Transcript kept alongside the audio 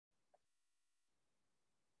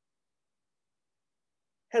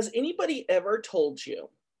Has anybody ever told you,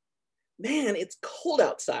 man, it's cold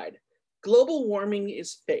outside. Global warming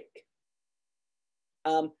is fake?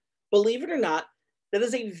 Um, Believe it or not, that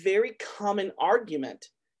is a very common argument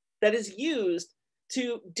that is used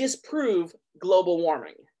to disprove global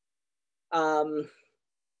warming. There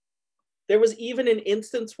was even an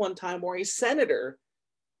instance one time where a senator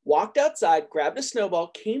walked outside, grabbed a snowball,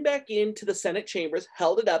 came back into the Senate chambers,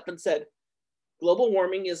 held it up and said, global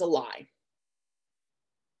warming is a lie.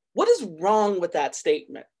 What is wrong with that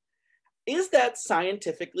statement? Is that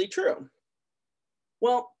scientifically true?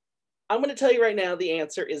 Well, I'm going to tell you right now, the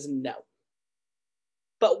answer is no.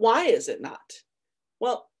 But why is it not?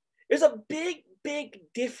 Well, there's a big, big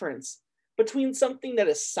difference between something that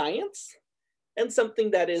is science and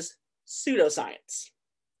something that is pseudoscience.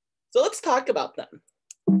 So let's talk about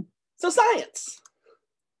them. So science.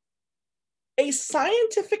 A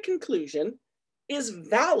scientific conclusion is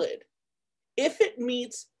valid if it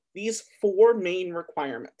meets these four main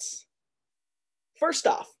requirements. First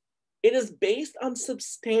off, it is based on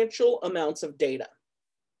substantial amounts of data.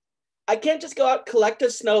 I can't just go out, collect a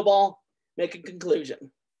snowball, make a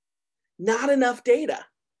conclusion. Not enough data.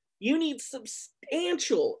 You need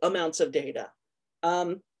substantial amounts of data.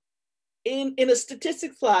 In a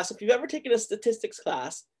statistics class, if you've ever taken a statistics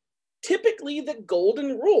class, typically the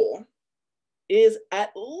golden rule is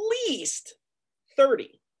at least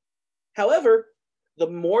 30. However, the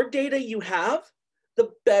more data you have,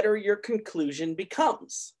 the better your conclusion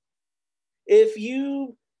becomes. If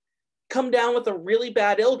you come down with a really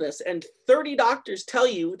bad illness and 30 doctors tell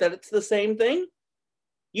you that it's the same thing,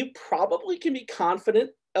 you probably can be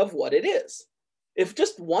confident of what it is. If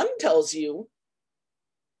just one tells you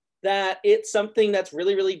that it's something that's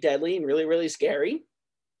really, really deadly and really, really scary,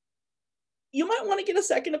 you might want to get a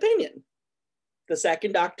second opinion. The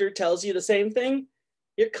second doctor tells you the same thing,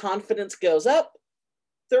 your confidence goes up.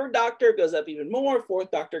 Third doctor goes up even more,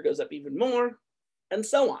 fourth doctor goes up even more, and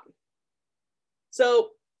so on. So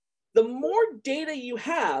the more data you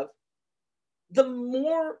have, the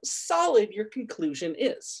more solid your conclusion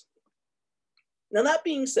is. Now, that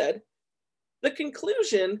being said, the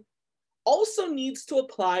conclusion also needs to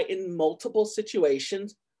apply in multiple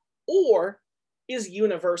situations or is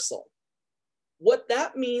universal. What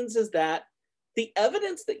that means is that the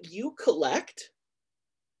evidence that you collect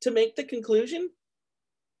to make the conclusion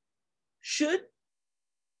should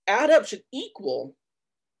add up, should equal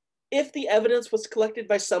if the evidence was collected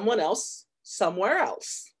by someone else somewhere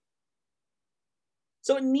else.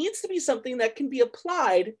 So it needs to be something that can be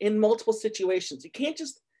applied in multiple situations. You can't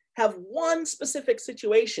just have one specific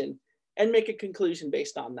situation and make a conclusion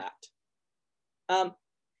based on that.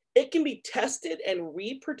 It can be tested and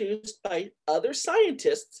reproduced by other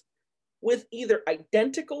scientists with either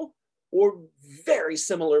identical or very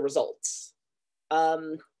similar results.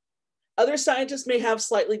 Other scientists may have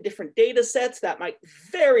slightly different data sets that might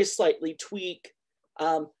very slightly tweak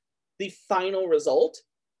the final result,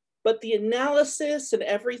 but the analysis and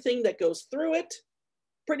everything that goes through it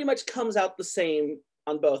pretty much comes out the same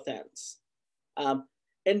on both ends.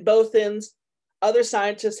 In both ends, other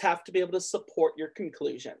scientists have to be able to support your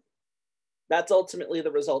conclusion. That's ultimately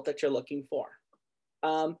the result that you're looking for.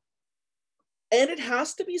 And it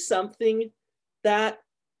has to be something that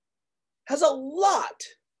has a lot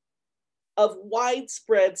of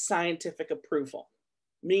widespread scientific approval,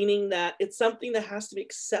 meaning that it's something that has to be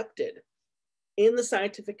accepted in the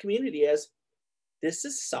scientific community as this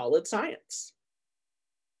is solid science.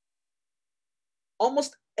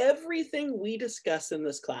 Almost everything we discuss in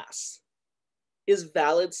this class is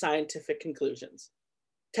valid scientific conclusions,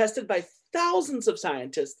 tested by thousands of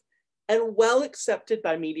scientists and well accepted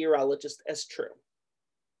by meteorologists as true.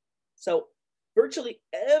 So virtually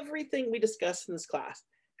everything we discuss in this class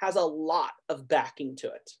has a lot of backing to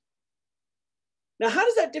it. Now, how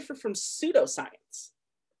does that differ from pseudoscience?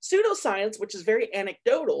 Pseudoscience, which is very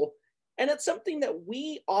anecdotal, and it's something that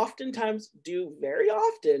we oftentimes do very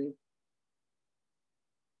often,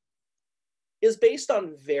 is based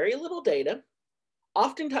on very little data,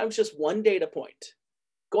 oftentimes just one data point.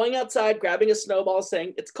 Going outside, grabbing a snowball,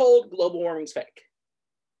 saying, it's cold, global warming's fake.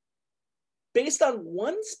 Based on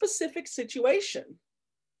one specific situation.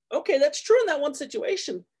 Okay, that's true in that one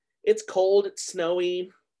situation. It's cold, it's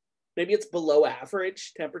snowy, maybe it's below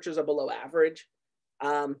average, temperatures are below average.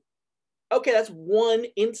 Okay, that's one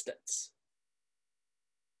instance.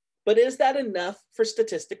 But is that enough for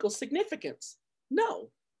statistical significance?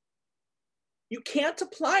 No. You can't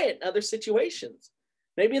apply it in other situations.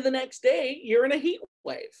 Maybe the next day you're in a heat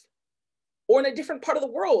wave, or in a different part of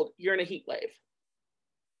the world, you're in a heat wave.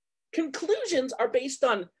 Conclusions are based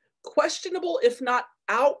on questionable, if not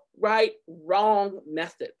outright wrong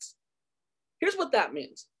methods. Here's what that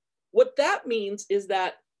means. What that means is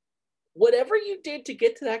that whatever you did to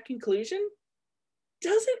get to that conclusion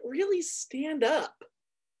doesn't really stand up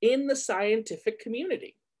in the scientific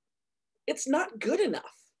community. It's not good enough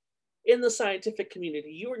in the scientific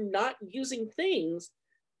community. You are not using things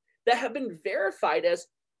that have been verified as,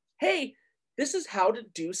 hey, this is how to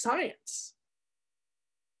do science.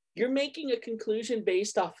 You're making a conclusion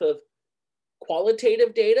based off of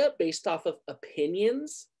qualitative data, based off of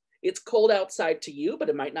opinions. It's cold outside to you, but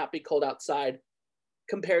it might not be cold outside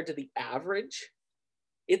compared to the average.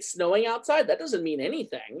 It's snowing outside. That doesn't mean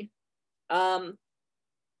anything.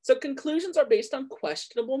 So conclusions are based on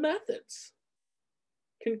questionable methods.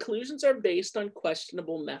 Conclusions are based on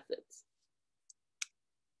questionable methods.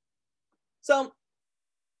 So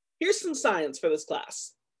here's some science for this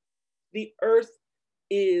class. The Earth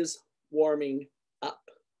is warming up.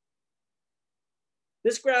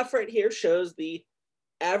 This graph right here shows the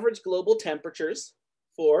average global temperatures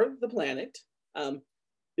for the planet.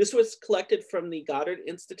 This was collected from the Goddard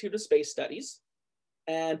Institute of Space Studies.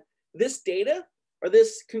 And this data, or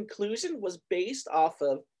this conclusion, was based off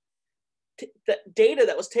of the data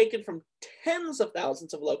that was taken from tens of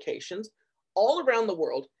thousands of locations all around the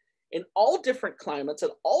world in all different climates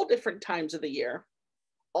at all different times of the year,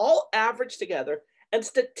 all averaged together and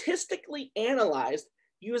statistically analyzed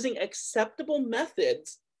using acceptable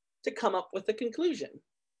methods to come up with a conclusion.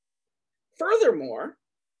 Furthermore,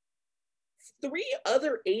 3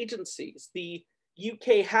 other agencies, the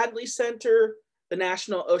UK Hadley Center, the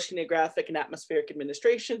National Oceanographic and Atmospheric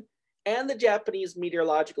Administration, and the Japanese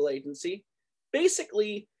Meteorological Agency,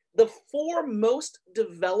 basically the 4 most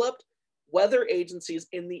developed weather agencies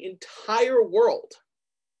in the entire world,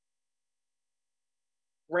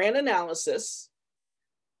 ran analysis.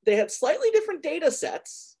 They had slightly different data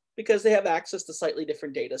sets because they have access to slightly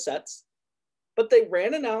different data sets, but they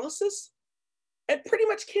ran analysis and pretty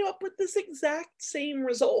much came up with this exact same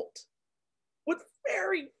result with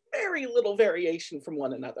very, very little variation from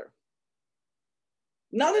one another.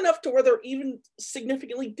 Not enough to where they're even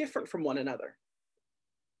significantly different from one another.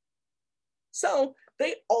 So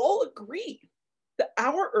they all agree that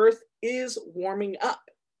our Earth is warming up.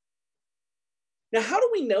 Now, how do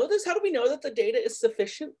we know this? How do we know that the data is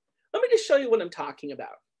sufficient? Let me just show you what I'm talking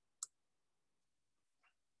about.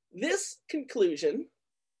 This conclusion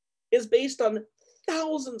is based on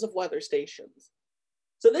thousands of weather stations.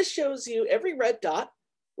 So this shows you every red dot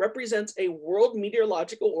represents a World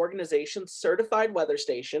Meteorological Organization certified weather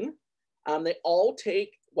station. They all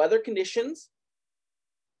take weather conditions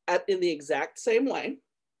in the exact same way,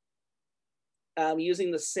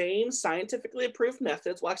 using the same scientifically approved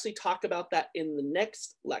methods. We'll actually talk about that in the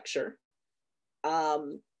next lecture.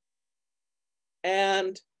 And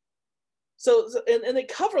they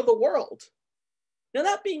cover the world. Now,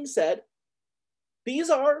 that being said, these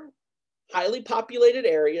are highly populated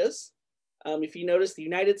areas. If you notice, the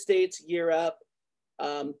United States, Europe,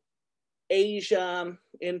 Asia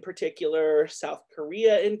in particular, South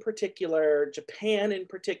Korea in particular, Japan in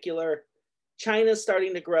particular, China's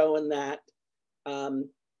starting to grow in that.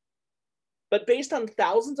 But based on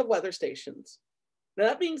thousands of weather stations. Now,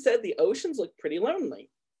 that being said, the oceans look pretty lonely.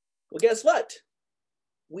 Well, guess what?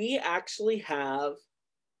 We actually have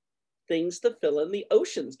things to fill in the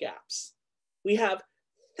ocean's gaps. We have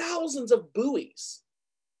thousands of buoys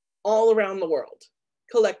all around the world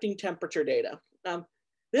collecting temperature data.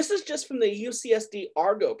 This is just from the UCSD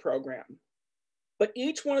Argo program, but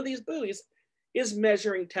each one of these buoys is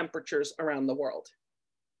measuring temperatures around the world.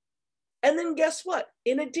 And then guess what?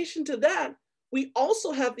 In addition to that, we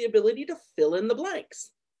also have the ability to fill in the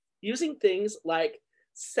blanks using things like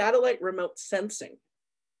satellite remote sensing.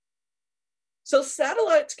 So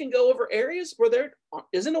satellites can go over areas where there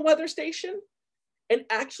isn't a weather station and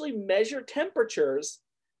actually measure temperatures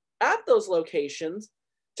at those locations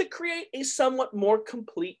to create a somewhat more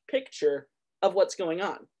complete picture of what's going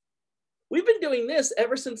on. We've been doing this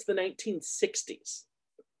ever since the 1960s.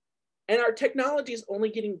 And our technology is only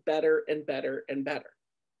getting better and better and better.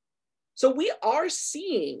 So we are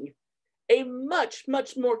seeing a much,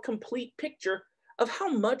 much more complete picture of how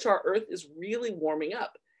much our Earth is really warming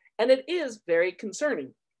up. And it is very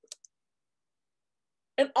concerning.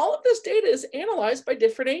 And all of this data is analyzed by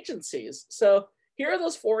different agencies. So here are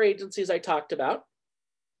those 4 agencies I talked about.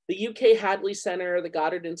 The UK Hadley Center, the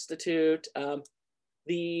Goddard Institute,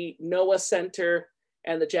 the NOAA Center,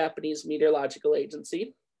 and the Japanese Meteorological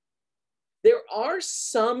Agency. There are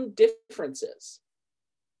some differences.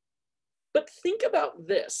 But think about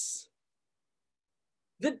this.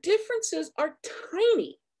 The differences are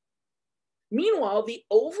tiny. Meanwhile, the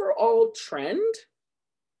overall trend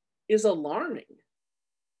is alarming.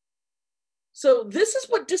 So this is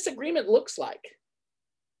what disagreement looks like.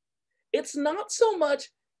 It's not so much,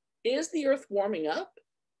 is the Earth warming up?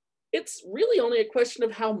 It's really only a question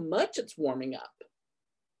of how much it's warming up.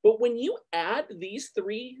 But when you add these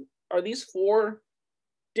these four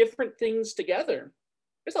different things together,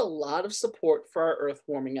 there's a lot of support for our Earth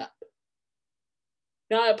warming up.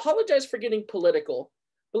 Now, I apologize for getting political,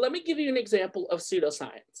 but let me give you an example of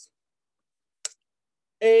pseudoscience.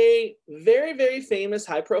 A very, very famous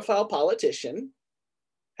high-profile politician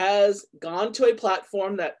has gone to a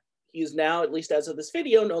platform that he is now, at least as of this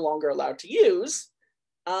video, no longer allowed to use,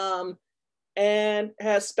 and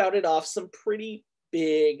has spouted off some pretty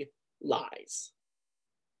big lies.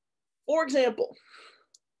 For example,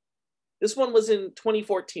 this one was in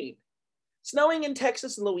 2014. Snowing in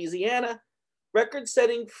Texas and Louisiana,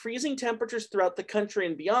 record-setting freezing temperatures throughout the country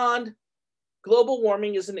and beyond. Global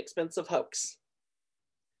warming is an expensive hoax.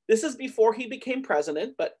 This is before he became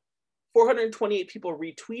president, but 428 people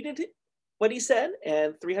retweeted what he said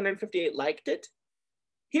and 358 liked it.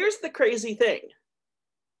 Here's the crazy thing.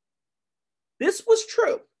 This was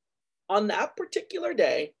true. On that particular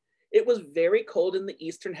day, it was very cold in the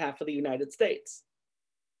eastern half of the United States.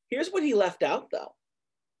 Here's what he left out, though.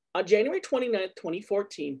 On January 29th,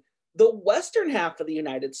 2014, the western half of the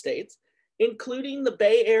United States, including the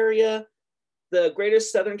Bay Area, the greater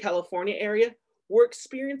Southern California area, were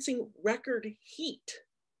experiencing record heat.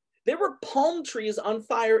 There were palm trees on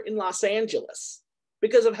fire in Los Angeles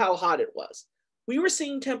because of how hot it was. We were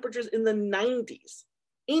seeing temperatures in the 90s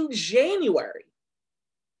in January.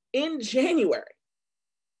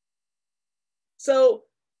 So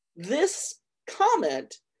this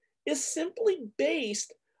comment is simply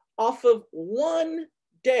based off of one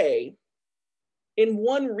day in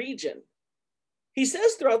one region. He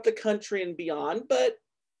says throughout the country and beyond, but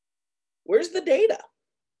where's the data?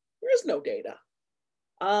 There is no data.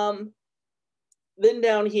 Then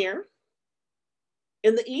down here,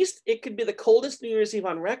 in the East, it could be the coldest New Year's Eve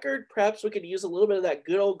on record. Perhaps we could use a little bit of that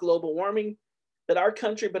good old global warming that our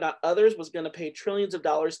country, but not others, was going to pay trillions of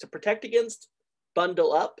dollars to protect against.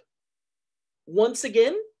 Bundle up. Once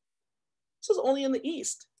again, this is only in the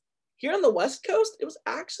East. Here on the West Coast, it was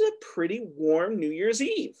actually a pretty warm New Year's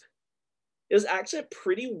Eve. It was actually a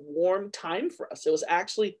pretty warm time for us. It was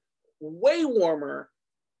actually way warmer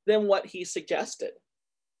than what he suggested.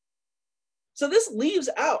 So this leaves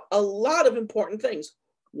out a lot of important things.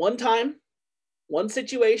 One time, one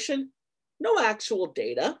situation, no actual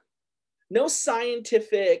data, no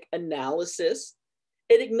scientific analysis.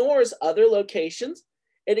 It ignores other locations.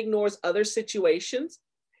 It ignores other situations.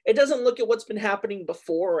 It doesn't look at what's been happening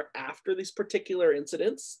before or after these particular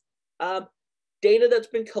incidents. Data that's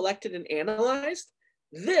been collected and analyzed.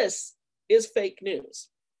 This is fake news.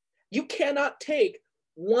 You cannot take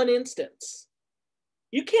one instance.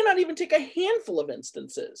 You cannot even take a handful of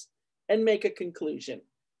instances and make a conclusion.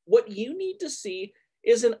 What you need to see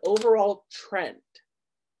is an overall trend.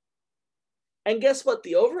 And guess what?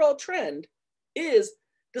 The overall trend is,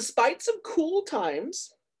 despite some cool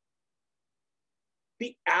times,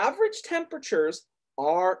 the average temperatures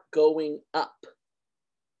are going up.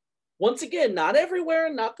 Once again, not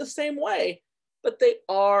everywhere, not the same way, but they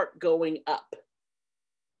are going up.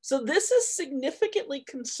 So this is significantly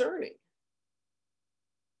concerning.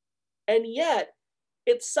 And yet,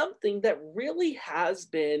 it's something that really has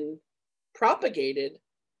been propagated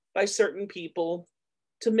by certain people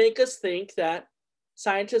to make us think that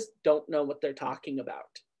scientists don't know what they're talking about.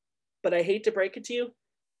 But I hate to break it to you,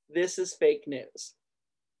 this is fake news.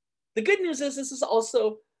 The good news is this is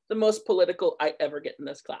also the most political I ever get in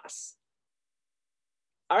this class.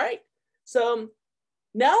 All right, so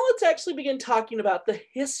now let's actually begin talking about the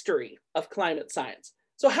history of climate science.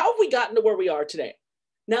 So how have we gotten to where we are today?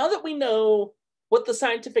 Now that we know what the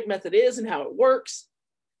scientific method is and how it works,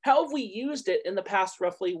 how have we used it in the past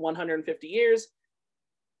roughly 150 years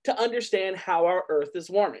to understand how our Earth is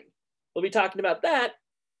warming? We'll be talking about that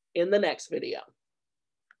in the next video.